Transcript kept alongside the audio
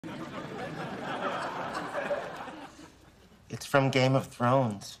It's from Game of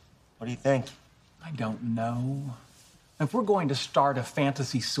Thrones. What do you think? I don't know. If we're going to start a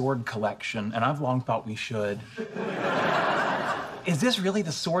fantasy sword collection, and I've long thought we should, is this really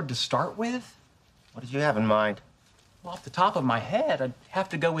the sword to start with? What did you have in mind? Well, off the top of my head, I'd have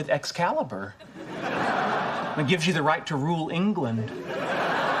to go with Excalibur. It gives you the right to rule England.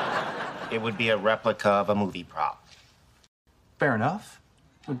 It would be a replica of a movie prop. Fair enough.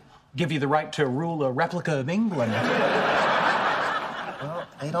 Would give you the right to rule a replica of England. Well,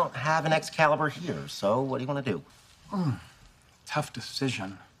 they don't have an Excalibur here, so what do you want to do? Tough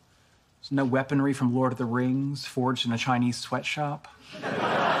decision. There's no weaponry from Lord of the Rings forged in a Chinese sweatshop.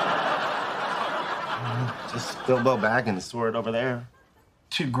 Just Bilbo Baggins' sword over there.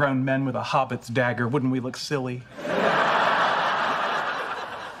 2 grown men with a hobbit's dagger. Wouldn't we look silly?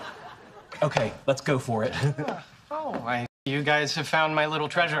 Okay, let's go for it. You guys have found my little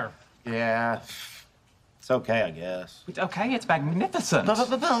treasure. Yeah, it's okay, I guess. It's okay, it's magnificent.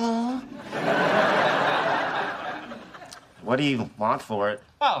 What do you want for it?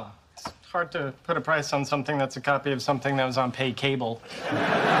 Well, it's hard to put a price on something that's a copy of something that was on pay cable.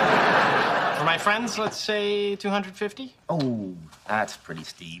 For my friends, let's say 250. Oh, that's pretty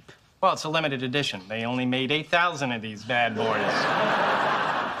steep. Well, it's a limited edition. They only made 8,000 of these bad boys.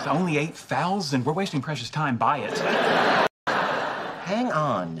 It's only 8,000. We're wasting precious time. Buy it. Hang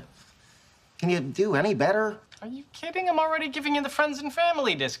on. Can you do any better? Are you kidding? I'm already giving you the friends and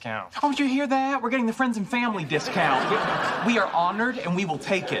family discount. Oh, did you hear that? We're getting the friends and family discount. We are honored, and we will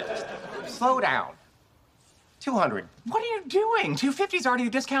take it. Slow down. 200. What are you doing? 250's already a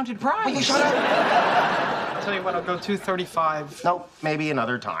discounted price. Will you shut up? I'll tell you what, I'll go 235. Nope, maybe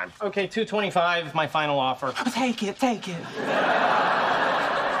another time. Okay, 225, my final offer. Oh, take it, take it.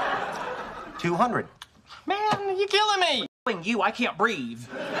 200. Man, you're killing me. You, I can't breathe.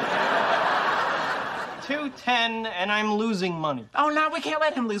 210, and I'm losing money. Oh, no, we can't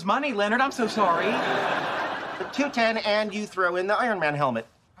let him lose money, Leonard. I'm so sorry. 210, and you throw in the Iron Man helmet.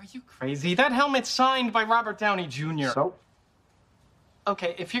 Are you crazy? That helmet's signed by Robert Downey Jr. So?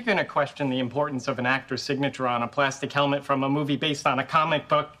 Okay, if you're gonna question the importance of an actor's signature on a plastic helmet from a movie based on a comic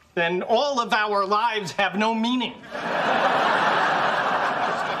book, then all of our lives have no meaning.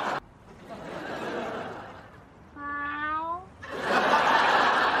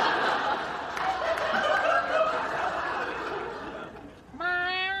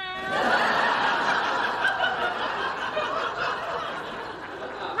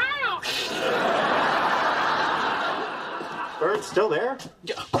 Bird's still there?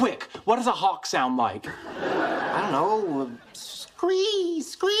 Quick, what does a hawk sound like? I don't know. Scree,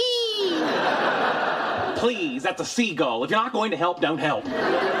 scree. Please, that's a seagull. If you're not going to help, don't help.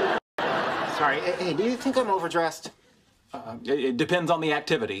 Sorry, hey, do you think I'm overdressed? It depends on the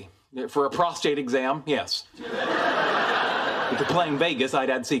activity. For a prostate exam, yes. If you're playing Vegas,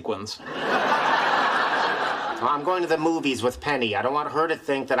 I'd add sequins. I'm going to the movies with Penny. I don't want her to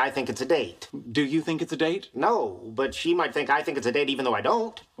think that I think it's a date. Do you think it's a date? No, but she might think I think it's a date even though I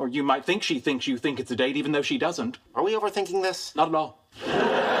don't. Or you might think she thinks you think it's a date even though she doesn't. Are we overthinking this? Not at all. You're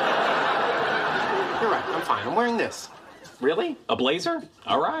right, I'm fine. I'm wearing this. Really? A blazer?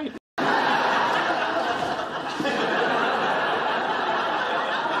 All right.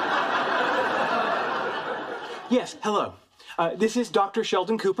 Yes, hello. This is Dr.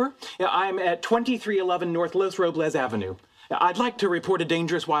 Sheldon Cooper. I'm at 2311 North Los Robles Avenue. I'd like to report a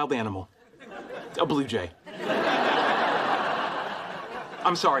dangerous wild animal. A blue jay.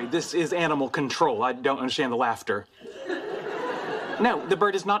 I'm sorry, this is animal control. I don't understand the laughter. No, the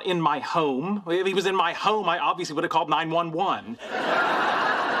bird is not in my home. If he was in my home, I obviously would have called 911.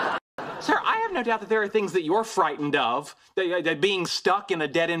 Sir, I have no doubt that there are things that you're frightened of. That being stuck in a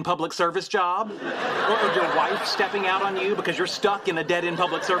dead-end public service job. Or your wife stepping out on you because you're stuck in a dead-end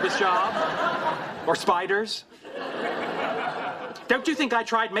public service job. Or spiders. Don't you think I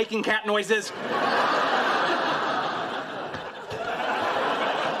tried making cat noises?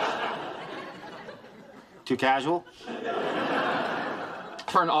 Too casual?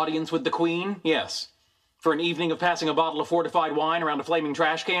 For an audience with the Queen, yes. For an evening of passing a bottle of fortified wine around a flaming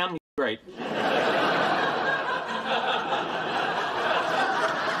trash can, great.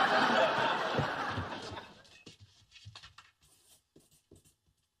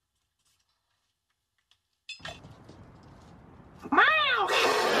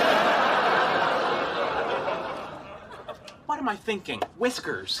 What am I thinking?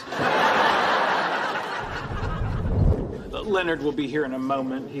 Whiskers. Leonard will be here in a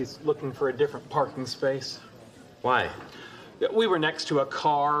moment. He's looking for a different parking space. Why? We were next to a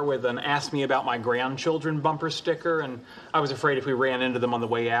car with an "Ask Me About My Grandchildren" bumper sticker, and I was afraid if we ran into them on the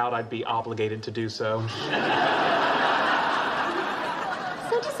way out, I'd be obligated to do so.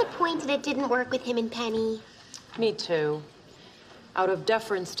 disappointed it didn't work with him and Penny. Me too. Out of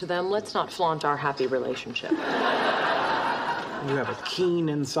deference to them, let's not flaunt our happy relationship. You have a keen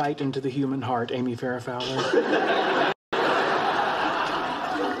insight into the human heart, Amy Farrah Fowler.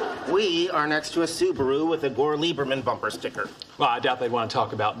 We are next to a Subaru with a Gore Lieberman bumper sticker. Well, I doubt they'd want to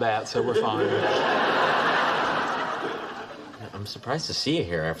talk about that, so we're fine. I'm surprised to see you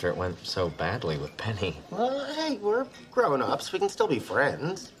here after it went so badly with Penny. Well, hey, we're grown-ups. We can still be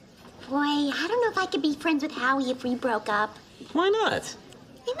friends. Boy, I don't know if I could be friends with Howie if we broke up. Why not?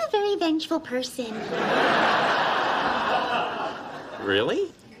 I'm a very vengeful person.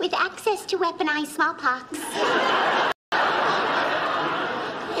 Really? With access to weaponized smallpox.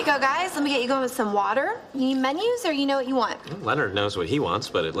 Here you go, guys. Let me get you going with some water. You need menus, or you know what you want? Well, Leonard knows what he wants,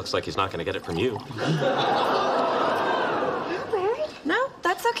 but it looks like he's not going to get it from you. Albert? No,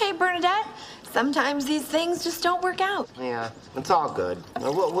 that's okay, Bernadette. Sometimes these things just don't work out. Yeah, it's all good.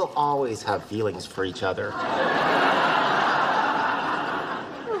 We'll always have feelings for each other.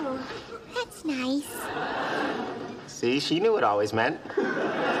 Oh, that's nice. See, she knew it always meant.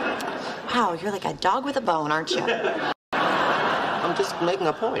 Wow, you're like a dog with a bone, aren't you? I'm just making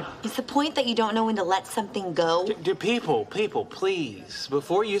a point. Is the point that you don't know when to let something go? People, please.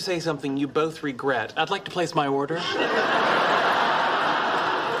 Before you say something you both regret, I'd like to place my order.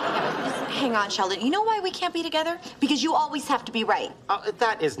 Hang on, Sheldon. You know why we can't be together? Because you always have to be right.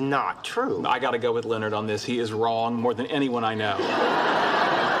 That is not true. I gotta go with Leonard on this. He is wrong more than anyone I know.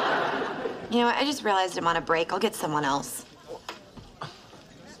 You know what? I just realized I'm on a break. I'll get someone else.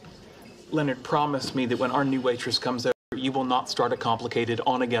 Leonard, promise me that when our new waitress comes over, you will not start a complicated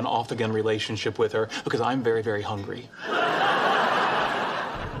on-again, off-again relationship with her, because I'm very, very hungry. I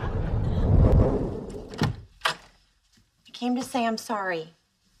came to say I'm sorry.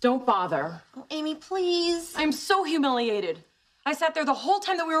 Don't bother. Oh, Amy, please. I'm so humiliated. I sat there the whole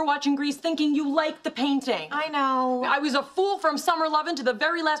time that we were watching Grease thinking you liked the painting. I know. I was a fool from Summer Lovin' to the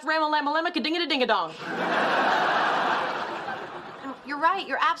very last Rama-Lama-Lama-Ka-Ding-a-Ding-a-Dong. No, you're right.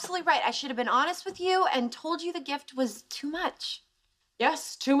 You're absolutely right. I should have been honest with you and told you the gift was too much.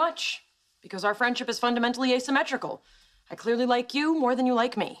 Yes, too much. Because our friendship is fundamentally asymmetrical. I clearly like you more than you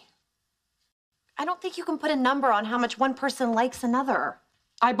like me. I don't think you can put a number on how much one person likes another.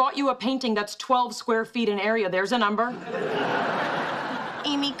 I bought you a painting that's 12 square feet in area. There's a number.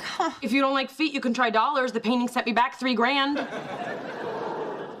 Amy, come on. If you don't like feet, you can try dollars. The painting sent me back $3 grand.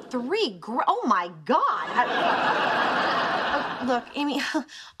 Oh my God. Look, Amy,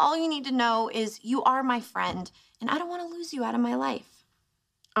 all you need to know is you are my friend, and I don't want to lose you out of my life.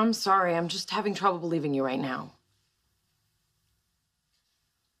 I'm sorry. I'm just having trouble believing you right now.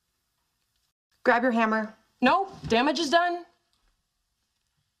 Grab your hammer. No, damage is done.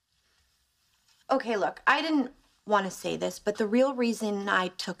 Okay, look, I didn't want to say this, but the real reason I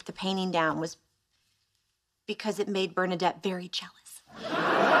took the painting down was because it made Bernadette very jealous.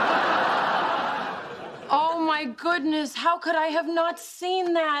 Oh my goodness, how could I have not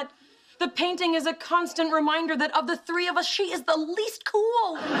seen that? The painting is a constant reminder that of the three of us, she is the least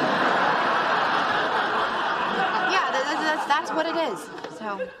cool. Yeah, that's what it is.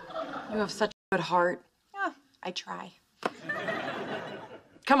 So, You have such a good heart. yeah, I try.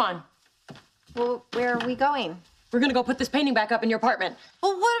 Come on. Well, where are we going? We're gonna go put this painting back up in your apartment.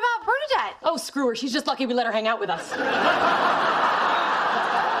 Well, what about Bernadette? Oh, screw her. She's just lucky we let her hang out with us.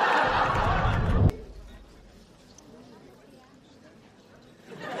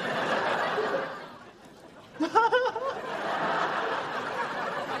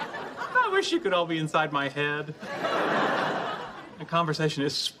 I wish you could all be inside my head. The conversation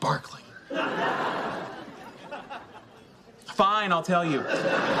is sparkling. Fine, I'll tell you.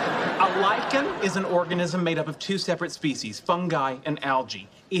 A lichen is an organism made up of two separate species, fungi and algae.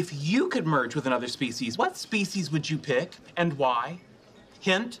 If you could merge with another species, what species would you pick and why?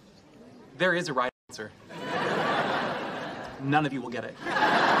 Hint, there is a right answer. None of you will get it.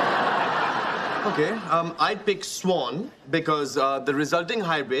 Okay, I'd pick swan because the resulting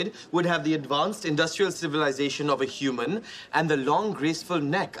hybrid would have the advanced industrial civilization of a human and the long, graceful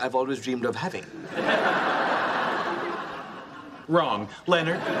neck I've always dreamed of having. Wrong.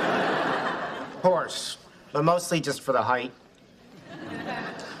 Leonard? Horse, but mostly just for the height.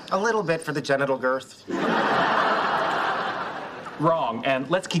 A little bit for the genital girth. Wrong. And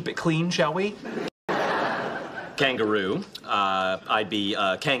let's keep it clean, shall we? Kangaroo. I'd be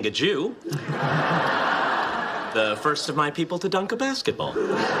Kanga-Jew. The first of my people to dunk a basketball.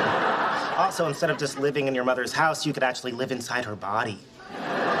 Also, instead of just living in your mother's house, you could actually live inside her body.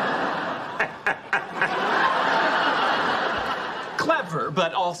 clever,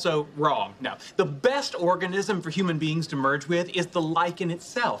 but also wrong. No, the best organism for human beings to merge with is the lichen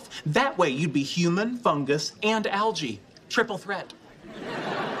itself. That way you'd be human, fungus, and algae. Triple threat.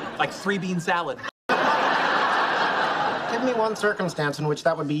 Like 3-bean salad. Give me one circumstance in which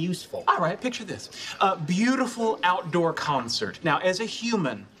that would be useful. All right, picture this. A beautiful outdoor concert. Now, as a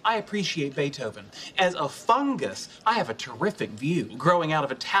human, I appreciate Beethoven. As a fungus, I have a terrific view growing out of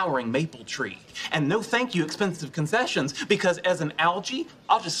a towering maple tree. And no thank you expensive concessions, because as an algae,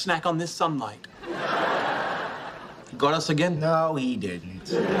 I'll just snack on this sunlight. Got us again? No, he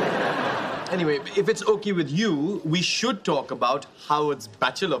didn't. Anyway, if it's okay with you, we should talk about Howard's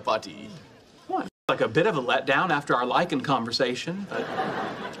bachelor party. What? Like a bit of a letdown after our lichen conversation, but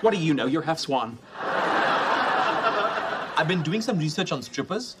what do you know? You're half swan. I've been doing some research on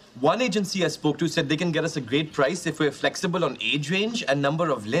strippers. One agency I spoke to said they can get us a great price if we're flexible on age range and number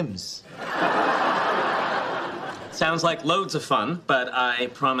of limbs. Sounds like loads of fun, but I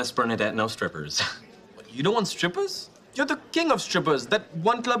promise Bernadette no strippers. You don't want strippers? You're the king of strippers. That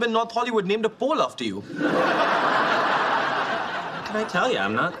one club in North Hollywood named a pole after you. What can I tell you?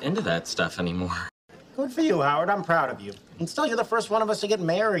 I'm not into that stuff anymore. Good for you, Howard. I'm proud of you. And still, you're the first one of us to get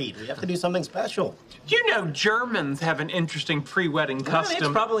married. We have to do something special. You know, Germans have an interesting pre-wedding custom. It's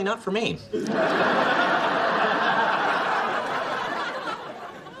probably not for me.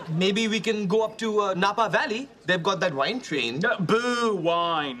 Maybe we can go up to Napa Valley. They've got that wine train. Boo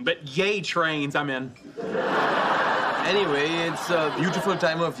wine, but yay trains, I'm in. Anyway, it's a beautiful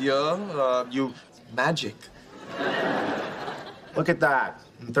time of year. Magic. Look at that.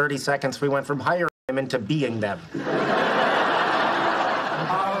 In 30 seconds, we went from hiring them into being them.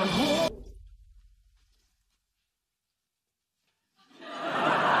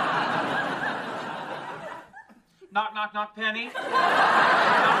 Knock, knock, knock, Penny. Knock,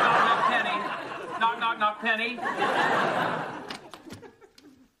 knock, knock, Penny. Knock, knock, knock, Penny.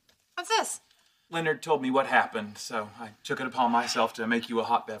 What's this? Leonard told me what happened, so I took it upon myself to make you a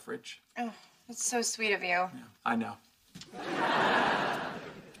hot beverage. Oh, that's so sweet of you. I know.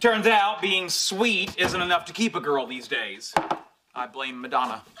 Turns out being sweet isn't enough to keep a girl these days. I blame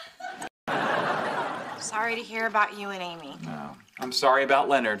Madonna. Sorry to hear about you and Amy. No, I'm sorry about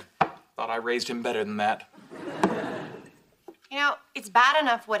Leonard. Thought I raised him better than that. You know, it's bad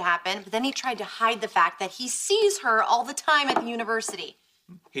enough what happened, but then he tried to hide the fact that he sees her all the time at the university.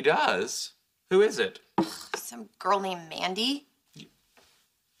 He does? Who is it? Some girl named Mandy.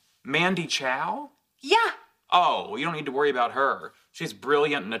 Mandy Chow? Yeah. Oh, well, you don't need to worry about her. She's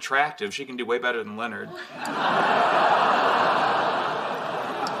brilliant and attractive. She can do way better than Leonard.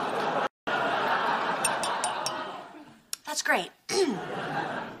 That's great.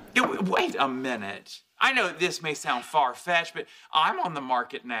 Wait a minute. I know this may sound far-fetched, but I'm on the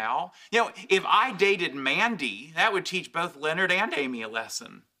market now. You know, if I dated Mandy, that would teach both Leonard and Amy a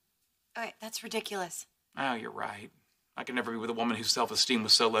lesson. Wait, that's ridiculous. Oh, you're right. I could never be with a woman whose self-esteem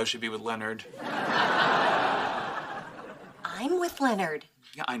was so low she'd be with Leonard. I'm with Leonard.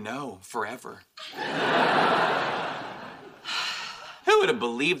 Yeah, I know. Forever. Who would have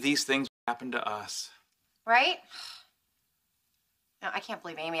believed these things would happen to us? Right? No, I can't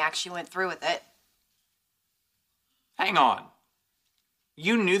believe Amy actually went through with it. Hang on.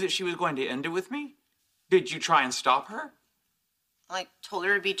 You knew that she was going to end it with me? Did you try and stop her? Like, told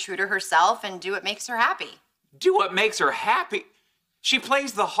her to be true to herself and do what makes her happy. Do what makes her happy? She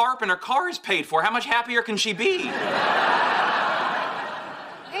plays the harp and her car is paid for. How much happier can she be? Hey,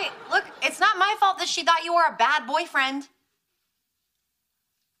 look, it's not my fault that she thought you were a bad boyfriend.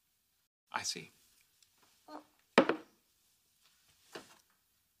 I see.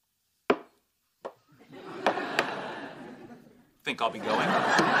 Think I'll be going?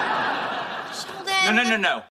 Sheldon. No.